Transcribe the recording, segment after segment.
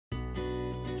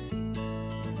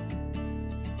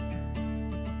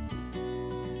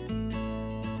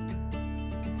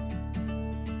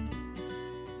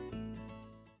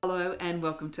Hello and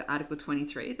welcome to Article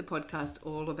 23, the podcast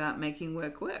all about making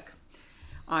work work.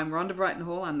 I'm Rhonda Brighton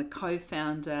Hall. I'm the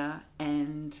co-founder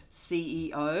and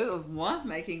CEO of Moi,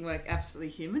 Making Work Absolutely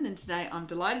Human. And today I'm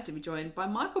delighted to be joined by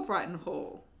Michael Brighton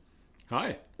Hall.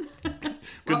 Hi.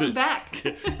 Welcome back.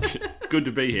 Good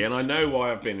to be here. And I know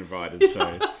why I've been invited,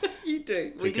 so you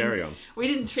do. Carry on. We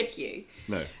didn't trick you.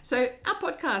 No. So our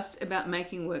podcast about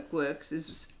making work works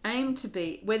is aimed to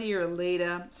be, whether you're a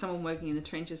leader, someone working in the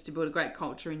trenches to build a great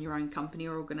culture in your own company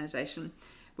or organisation,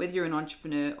 whether you're an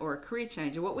entrepreneur or a career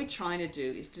changer, what we're trying to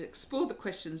do is to explore the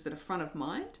questions that are front of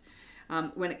mind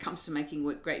when it comes to making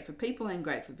work great for people and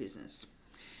great for business.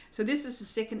 So this is the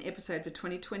second episode for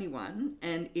 2021,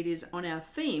 and it is on our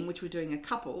theme, which we're doing a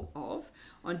couple of,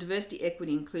 on diversity,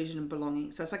 equity, inclusion and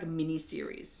belonging. So it's like a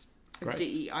mini-series of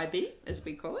DEIB, as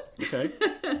we call it. Okay.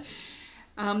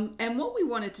 And what we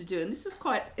wanted to do, and this is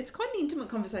quite an intimate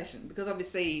conversation, because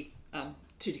obviously,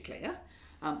 to declare,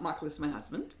 Michael is my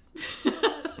husband.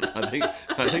 I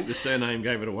think the surname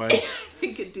gave it away. I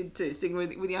think it did too. So we're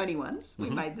the only ones. We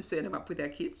made the surname up with our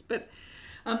kids. But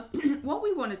what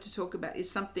we wanted to talk about is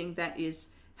something that is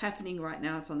happening right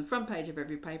now. It's on the front page of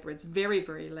every paper. It's very,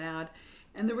 very loud.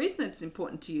 And the reason it's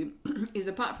important to you is,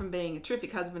 apart from being a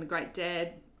terrific husband, a great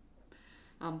dad,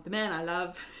 the man I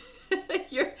love,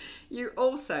 you're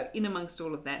also, in amongst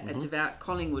all of that, a devout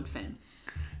Collingwood fan.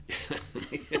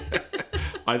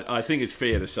 I think it's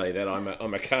fair to say that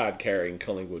I'm a card-carrying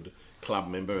Collingwood club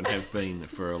member and have been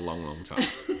for a long, long time.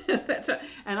 That's right.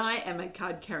 And I am a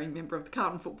card-carrying member of the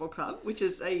Carlton Football Club, which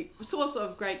is a source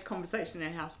of great conversation in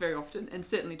our house very often, and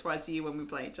certainly twice a year when we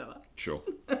play each other. Sure.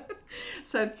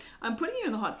 So I'm putting you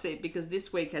in the hot seat because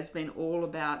this week has been all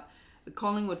about the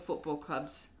Collingwood Football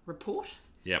Club's report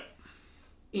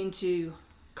into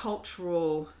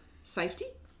cultural safety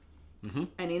and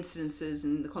incidences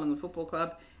in the Collingwood Football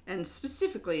Club. And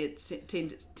specifically, it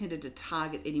tended to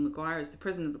target Eddie Maguire as the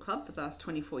president of the club for the last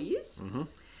 24 years.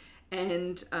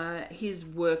 And his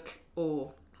work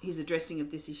or his addressing of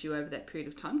this issue over that period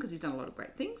of time, because he's done a lot of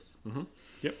great things.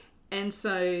 Yep. And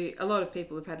so a lot of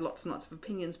people have had lots and lots of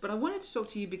opinions. But I wanted to talk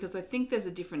to you because I think there's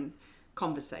a different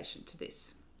conversation to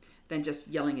this than just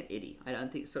yelling at Eddie. I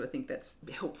don't think that's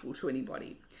helpful to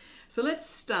anybody. So let's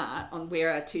start on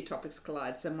where our two topics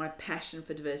collide. So my passion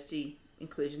for diversity,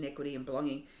 inclusion, equity and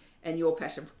belonging, and your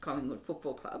passion for Collingwood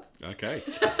Football Club. Okay.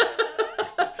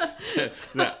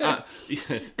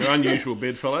 They're unusual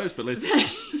bedfellows, but let's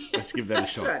give that a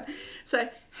shot. That's right. So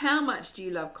how much do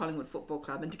you love Collingwood Football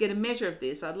Club? And to get a measure of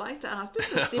this, I'd like to ask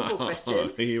just a simple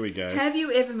question. Here we go. Have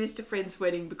you ever missed a friend's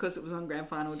wedding because it was on grand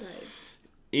final day?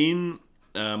 In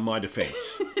my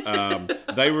defence,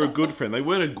 they were a good friend. They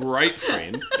weren't a great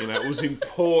friend. It was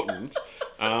important.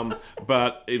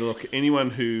 But look, anyone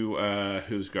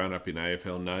who's grown up in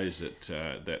AFL knows that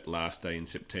that last day in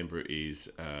September is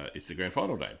it's the grand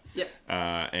final day. Yep.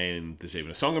 And there's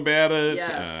even a song about it.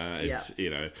 Yeah.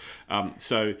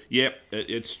 So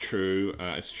it's true.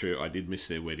 It's true. I did miss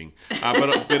their wedding.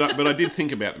 But I did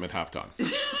think about them at halftime.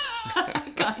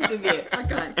 Kind of, yeah.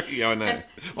 Okay. Yeah, I know.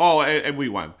 And we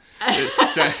won.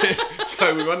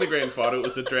 So we won the grand final. It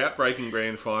was a drought-breaking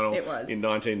grand final. It was. In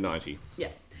 1990. Yeah.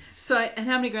 So, and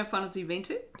how many grand finals have you been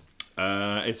to?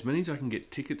 As many as I can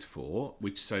get tickets for,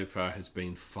 which so far has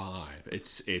been 5.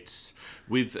 It's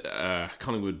with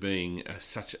Collingwood being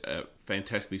such a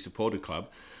fantastically supported club.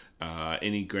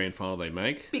 Any grand final they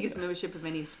make, biggest membership of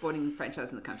any sporting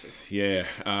franchise in the country. Yeah,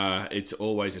 it's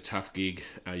always a tough gig.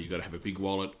 You've got to have a big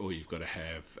wallet, or you've got to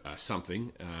have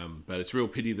something. But it's a real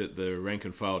pity that the rank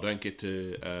and file don't get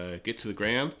to the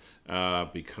ground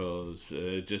because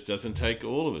it just doesn't take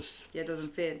all of us. Yeah, it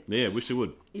doesn't fit. Yeah, wish it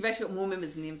would. You've actually got more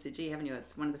members in the MCG, haven't you?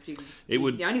 It's one of the few. The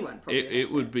only one, probably. It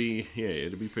would be. Yeah,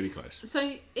 it'd be pretty close.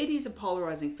 So Eddie's a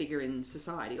polarising figure in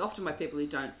society, often by people who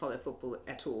don't follow football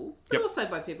at all, but also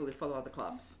by people who follow other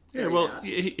clubs. Yeah, well,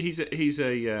 he's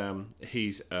a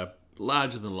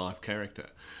larger than life character.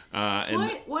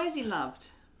 Why is he loved?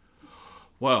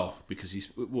 Well, because he's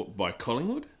by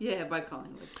Collingwood. Yeah, by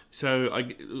Collingwood. So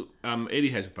Eddie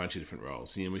has a bunch of different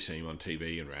roles. We see him on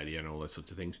TV and radio and all those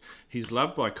sorts of things. He's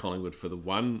loved by Collingwood for the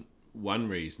one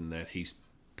reason that he's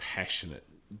passionate.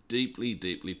 Deeply,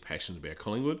 deeply passionate about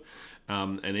Collingwood,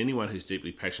 and anyone who's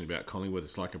deeply passionate about Collingwood,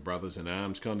 it's like a brothers in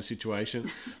arms kind of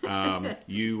situation. It's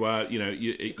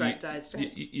a great day,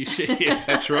 you share. Yeah,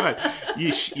 that's right.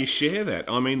 You share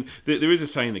that. I mean, there is a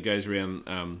saying that goes around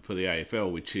for the AFL,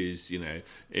 which is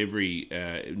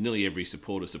nearly every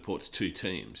supporter supports 2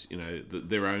 teams.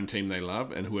 Their own team they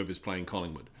love and whoever's playing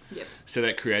Collingwood. Yep. So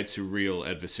that creates a real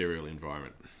adversarial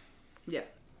environment.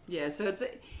 Yep. Yeah, so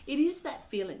it is that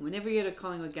feeling. Whenever you're at a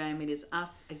Collingwood game, it is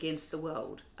us against the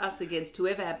world. Us against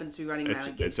whoever happens to be running around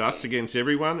against It's us against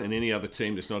everyone and any other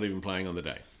team that's not even playing on the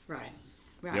day. Right.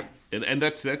 Yep. And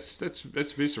that's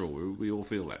visceral. We all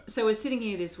feel that. So we're sitting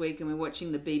here this week and we're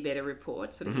watching the Be Better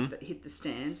report sort of hit the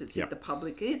stands. It's hit the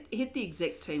public. It hit the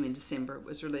exec team in December. It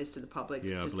was released to the public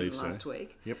just in the last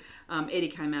week. Yep. Eddie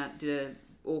came out, did an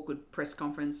awkward press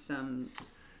conference,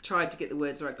 tried to get the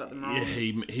words right, got them wrong. Yeah,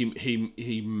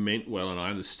 he meant well, and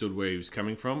I understood where he was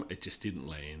coming from. It just didn't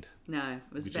land. No,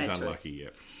 it was which a bad is choice. unlucky. Yeah.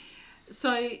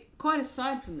 So quite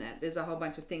aside from that, there's a whole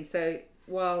bunch of things. So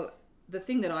while the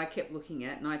thing that I kept looking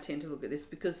at, and I tend to look at this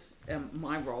because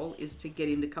my role is to get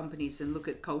into companies and look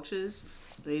at cultures,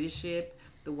 leadership,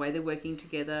 the way they're working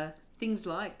together, things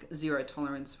like zero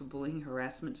tolerance for bullying,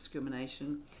 harassment,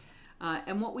 discrimination.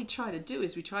 And what we try to do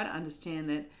is we try to understand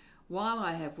that while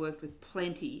I have worked with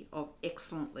plenty of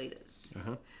excellent leaders,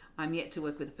 I'm yet to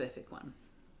work with a perfect one.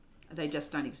 They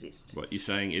just don't exist. What, you're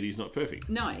saying Eddie's not perfect?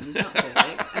 No, he's not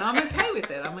perfect. And I'm okay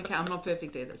with it. I'm not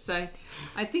perfect either. So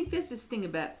I think there's this thing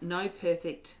about no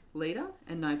perfect leader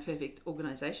and no perfect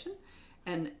organisation.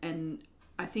 And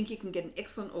I think you can get an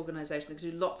excellent organisation that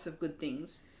can do lots of good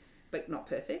things, but not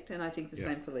perfect. And I think the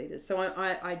same for leaders. So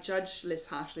I judge less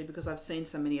harshly because I've seen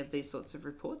so many of these sorts of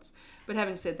reports. But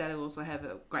having said that, I also have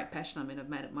a great passion. I mean, I've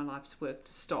made it my life's work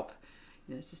to stop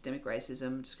systemic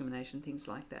racism, discrimination, things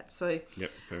like that. So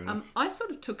fair enough. I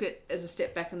sort of took it as a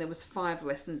step back, and there was 5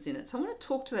 lessons in it. So I want to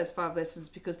talk to those 5 lessons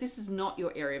because this is not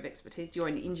your area of expertise. You're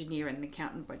an engineer and an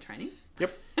accountant by training.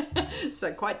 Yep.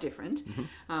 So quite different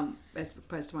as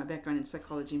opposed to my background in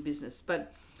psychology and business.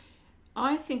 But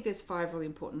I think there's 5 really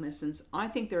important lessons. I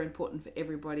think they're important for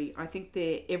everybody. I think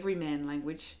they're everyman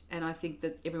language, and I think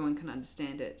that everyone can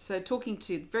understand it. So talking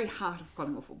to the very heart of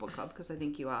Collingwood Football Club, because I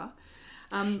think you are,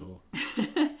 sure.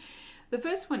 The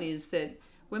first one is that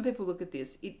when people look at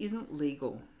this, it isn't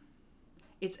legal.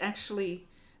 It's actually,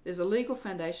 there's a legal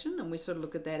foundation, and we sort of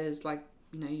look at that as like,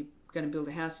 you're going to build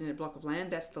a house in a block of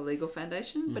land. That's the legal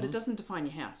foundation, but it doesn't define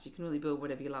your house. You can really build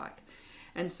whatever you like.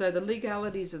 And so the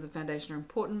legalities of the foundation are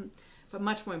important, but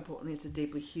much more importantly, it's a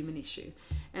deeply human issue.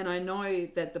 And I know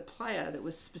that the player that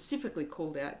was specifically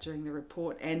called out during the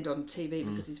report and on TV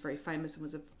because he's very famous and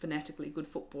was a fanatically good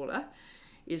footballer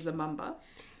is Lumumba.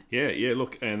 Yeah.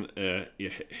 Look, and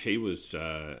he was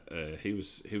a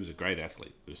great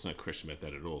athlete. There's no question about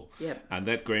that at all. Yep. And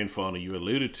that grand final you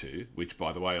alluded to, which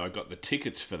by the way I got the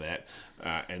tickets for that,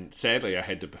 and sadly I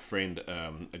had to befriend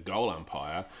a goal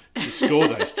umpire to score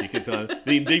those tickets. And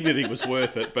the indignity was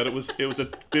worth it, but it was a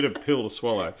bit of pill to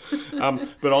swallow.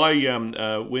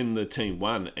 But when the team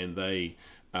won and they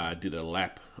did a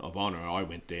lap of honour, I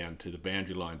went down to the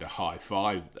boundary line to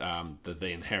high-five the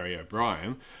then Harry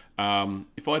O'Brien.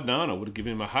 If I'd known, I would have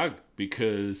given him a hug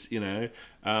because,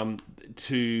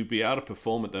 to be able to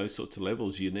perform at those sorts of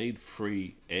levels, you need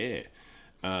free air.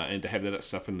 And to have that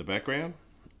stuff in the background,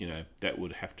 that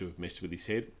would have to have messed with his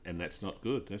head, and that's not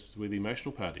good. That's where the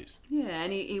emotional part is. Yeah,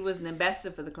 and he was an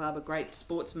ambassador for the club, a great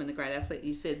sportsman, a great athlete,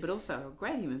 you said, but also a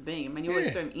great human being. I mean, you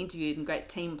always saw him interviewed and great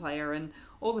team player and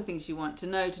all the things you want to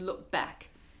know, to look back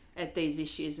at these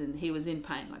issues, and he was in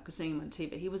pain. Like we're seeing him on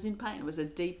TV, he was in pain. It was a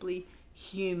deeply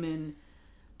human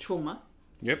trauma.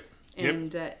 Yep.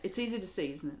 And it's easy to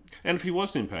see, isn't it? And if he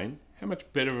wasn't in pain, how much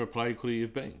better of a player could he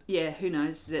have been? Yeah, who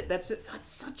knows? That's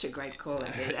such a great call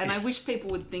out there. And I wish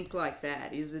people would think like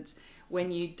that. It's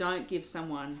when you don't give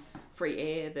someone free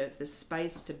air, the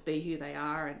space to be who they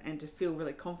are and to feel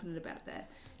really confident about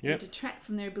that. You detract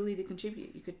from their ability to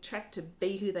contribute. You could track to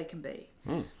be who they can be.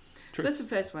 True. So that's the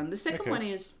first one. The second one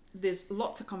is there's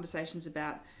lots of conversations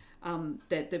about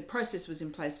that the process was in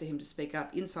place for him to speak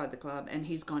up inside the club, and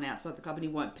he's gone outside the club and he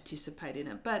won't participate in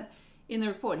it. But in the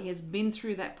report, he has been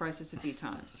through that process a few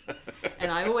times.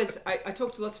 And I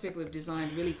talk to lots of people who've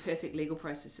designed really perfect legal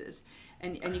processes,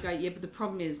 and you go, yeah, but the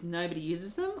problem is nobody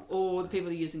uses them, or the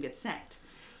people who use them get sacked.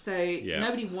 So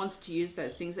nobody wants to use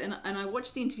those things. And I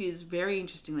watched the interviews very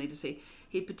interestingly to see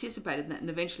he participated in that, and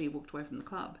eventually he walked away from the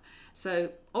club. So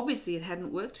obviously it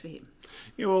hadn't worked for him.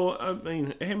 Yeah, well, I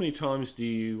mean, how many times do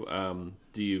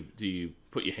you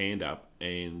put your hand up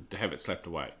and to have it slapped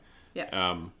away?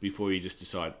 Before you just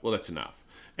decide, well, that's enough.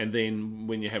 And then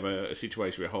when you have a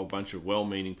situation where a whole bunch of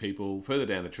well-meaning people further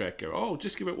down the track go, oh,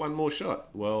 just give it one more shot.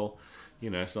 Well,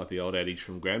 it's like the old adage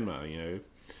from Grandma,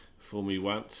 fool me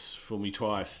once, fool me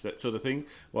twice, that sort of thing.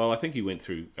 Well, I think he went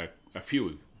through a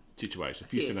few situations, a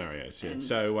few scenarios. Yeah.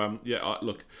 So,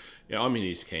 I'm in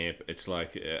his camp. It's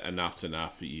like enough's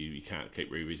enough. You can't keep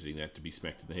revisiting that to be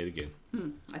smacked in the head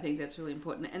again. I think that's really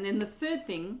important. And then the third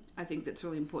thing I think that's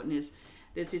really important is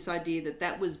there's this idea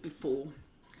that was before.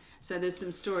 So there's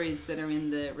some stories that are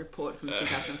in the report from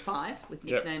 2005 with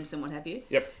nicknames and what have you.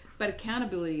 Yep. But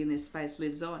accountability in this space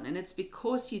lives on, and it's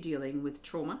because you're dealing with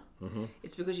trauma. Mm-hmm.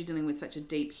 It's because you're dealing with such a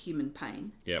deep human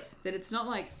pain. Yep. That it's not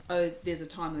like, oh, there's a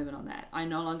time limit on that. I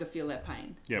no longer feel that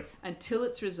pain. Yep. Until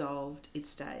it's resolved, it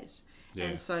stays. Yeah.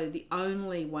 And so the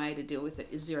only way to deal with it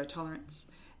is zero tolerance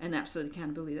and absolute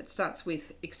accountability. That starts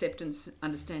with acceptance,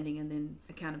 understanding, and then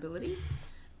accountability.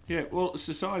 Yeah, well,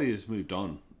 society has moved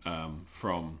on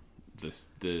from the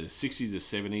 60s, the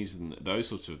 70s, and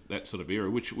that sort of era.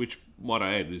 Which might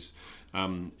I add is,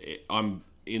 I'm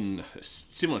in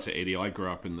similar to Eddie. I grew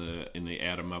up in the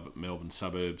outer Melbourne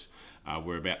suburbs.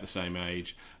 We're about the same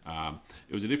age.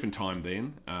 It was a different time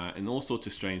then, and all sorts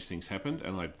of strange things happened.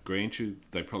 And I grant you,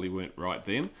 they probably weren't right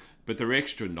then, but they're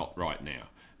extra not right now.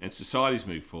 And society's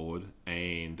moved forward,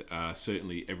 and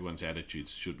certainly everyone's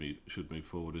attitudes should move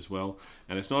forward as well.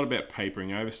 And it's not about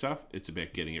papering over stuff; it's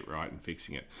about getting it right and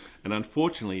fixing it. And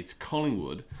unfortunately, it's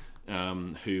Collingwood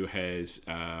who has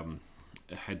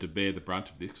had to bear the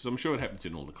brunt of this, because I'm sure it happens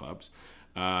in all the clubs.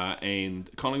 And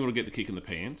Collingwood will get the kick in the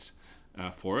pants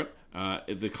for it.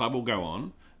 The club will go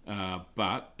on,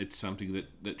 but it's something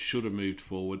that should have moved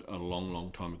forward a long, long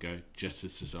time ago, just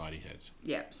as society has.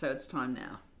 Yeah, so it's time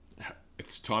now.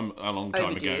 It's time a long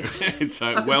time overdue. ago. It's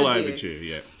well overdue,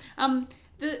 yeah.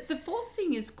 The fourth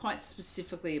thing is quite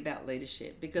specifically about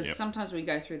leadership, because sometimes we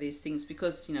go through these things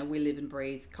because, we live and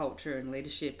breathe culture and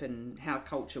leadership and how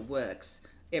culture works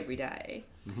every day.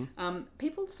 Mm-hmm.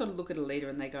 People sort of look at a leader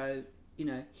and they go,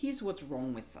 here's what's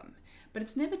wrong with them. But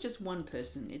it's never just one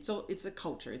person. It's a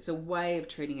culture. It's a way of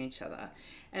treating each other.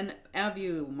 And our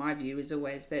view, or my view, is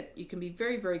always that you can be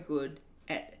very, very good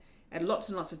at lots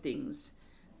and lots of things,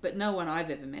 but no one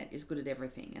I've ever met is good at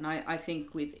everything. And I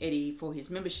think with Eddie, for his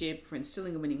membership, for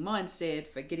instilling a winning mindset,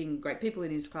 for getting great people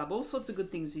in his club, all sorts of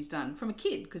good things he's done from a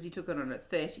kid, because he took it on at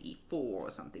 34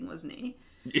 or something, wasn't he?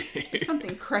 Yeah.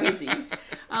 Something crazy.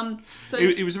 So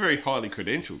he was a very highly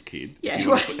credentialed kid.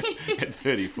 Yeah, at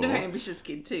 34. Very ambitious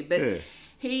kid too. But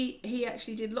he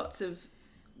actually did lots of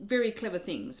very clever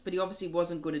things, but he obviously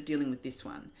wasn't good at dealing with this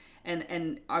one.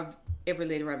 And every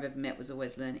leader I've ever met was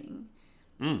always learning.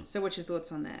 So what's your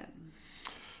thoughts on that?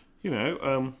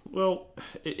 Well,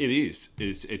 it is.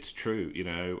 It's true.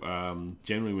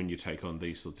 Generally when you take on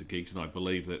these sorts of gigs, and I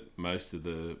believe that most of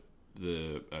the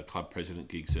club president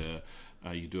gigs are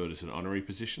you do it as an honorary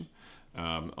position.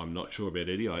 I'm not sure about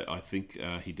Eddie. I think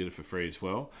he did it for free as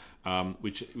well,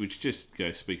 which just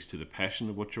speaks to the passion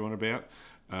of what you're on about.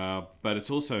 But it's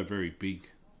also a very big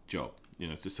job.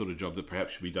 It's a sort of job that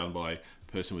perhaps should be done by a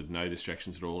person with no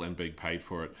distractions at all and being paid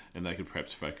for it, and they could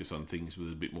perhaps focus on things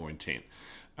with a bit more intent.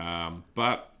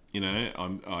 But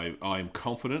I'm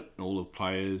confident in all the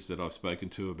players that I've spoken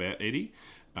to about Eddie.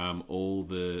 All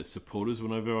the supporters,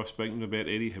 whenever I've spoken about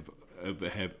Eddie,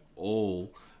 have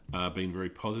all been very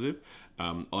positive.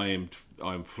 I'm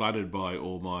flooded by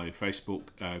all my Facebook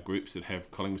groups that have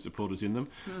Collingwood supporters in them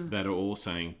that are all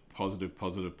saying positive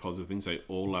things. They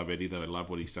all love Eddie. They love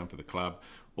what he's done for the club.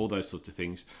 All those sorts of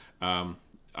things. I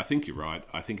think you're right.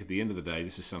 I think at the end of the day,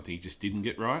 this is something he just didn't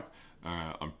get right.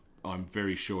 I'm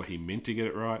very sure he meant to get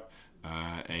it right,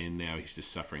 and now he's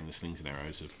just suffering the slings and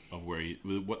arrows of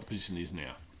what the position is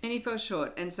now. And he fell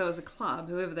short. And so as a club,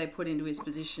 whoever they put into his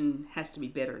position has to be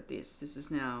better at this. This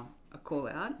is now a call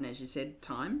out. And as you said,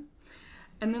 time.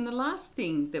 And then the last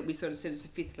thing that we sort of said as a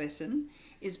fifth lesson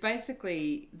is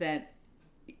basically that,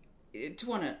 to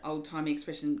want an old-timey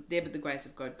expression, there but the grace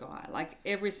of God guy. Like,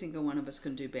 every single one of us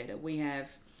can do better. We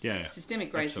have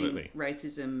systemic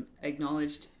racism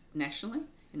acknowledged nationally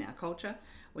in our culture.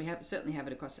 We certainly have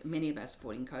it across many of our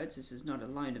sporting codes. This is not a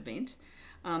lone event.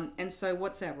 And so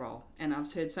what's our role? And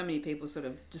I've heard so many people sort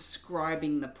of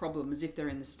describing the problem as if they're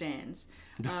in the stands.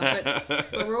 But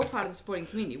we're all part of the sporting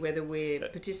community, whether we're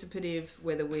participative,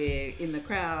 whether we're in the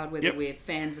crowd, whether we're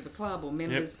fans of a club or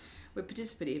members. We're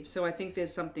participative. So I think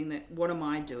there's something that, what am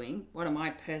I doing? What am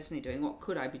I personally doing? What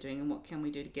could I be doing? And what can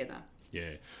we do together?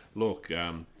 Yeah. Look,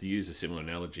 to use a similar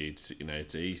analogy,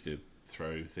 it's easy to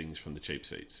throw things from the cheap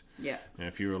seats. Yeah. Now,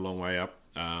 if you're a long way up,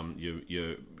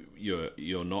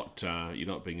 you're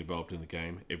not being involved in the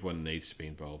game. Everyone needs to be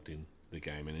involved in the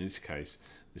game, and in this case,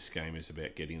 this game is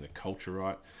about getting the culture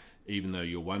right. Even though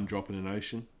you're one drop in an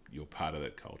ocean, you're part of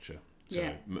that culture.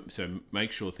 So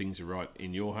make sure things are right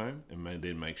in your home, and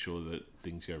then make sure that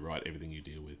things go right everything you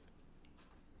deal with.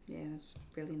 Yeah, that's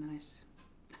really nice.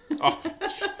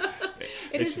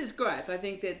 It is growth. I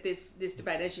think that this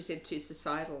debate, as you said, to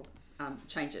societal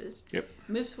changes,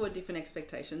 moves forward different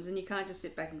expectations, and you can't just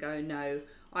sit back and go, no,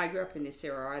 I grew up in this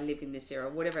era, or I live in this era,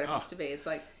 whatever it happens to be. It's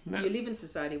like, you live in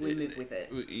society, we move with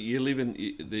it. You live in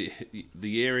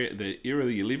the era that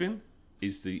you live in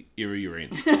is the era you're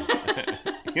in.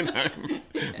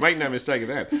 Make no mistake of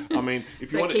that. I mean,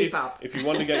 if you want to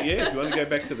go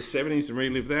back to the 70s and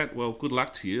relive that, well, good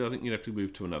luck to you. I think you'd have to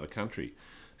move to another country.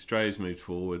 Australia's moved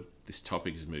forward. This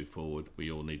topic has moved forward.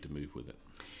 We all need to move with it.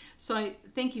 So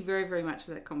thank you very, very much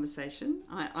for that conversation.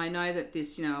 I know that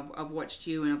this, I've watched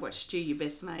you and I've watched Stu, your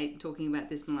best mate, talking about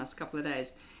this in the last couple of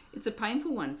days. It's a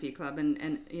painful one for your club,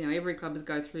 and every club has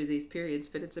go through these periods,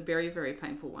 but it's a very, very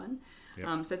painful one.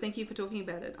 Yep. So thank you for talking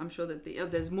about it. I'm sure that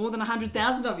there's more than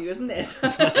 100,000 of you, isn't there?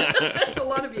 That's a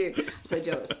lot of you. I'm so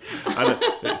jealous.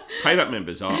 Paid up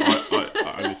members,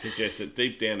 I would suggest that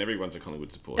deep down everyone's a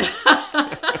Collingwood supporter.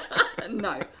 No,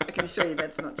 I can assure you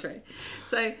that's not true.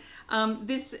 So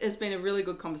this has been a really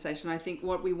good conversation. I think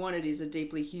what we wanted is a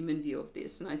deeply human view of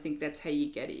this, and I think that's how you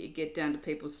get it. You get down to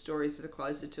people's stories that are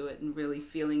closer to it and really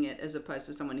feeling it, as opposed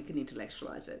to someone who can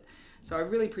intellectualize it. So I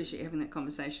really appreciate having that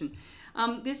conversation.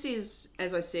 This is,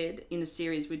 as I said, in a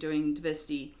series we're doing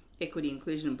diversity, equity,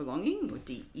 inclusion and belonging, or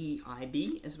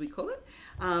DEIB as we call it.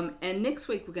 And next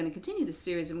week we're going to continue this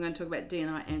series, and we're going to talk about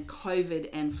D&I and COVID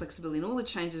and flexibility and all the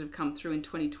changes that have come through in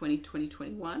 2020,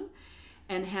 2021,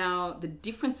 and how the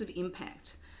difference of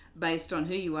impact based on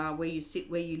who you are, where you sit,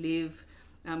 where you live,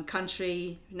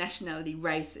 country, nationality,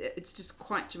 race, it's just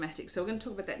quite dramatic. So we're going to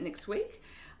talk about that next week.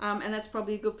 And that's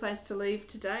probably a good place to leave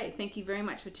today. Thank you very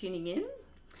much for tuning in.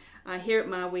 Here at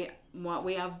MAR,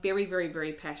 we are very, very,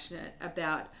 very passionate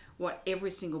about what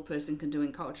every single person can do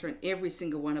in culture, and every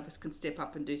single one of us can step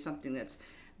up and do something that's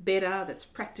better, that's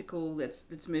practical,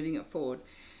 that's moving it forward.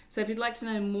 So if you'd like to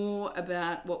know more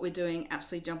about what we're doing,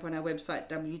 absolutely jump on our website,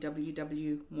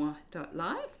 www.moi.live.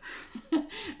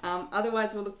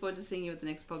 Otherwise, we'll look forward to seeing you at the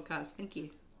next podcast. Thank you.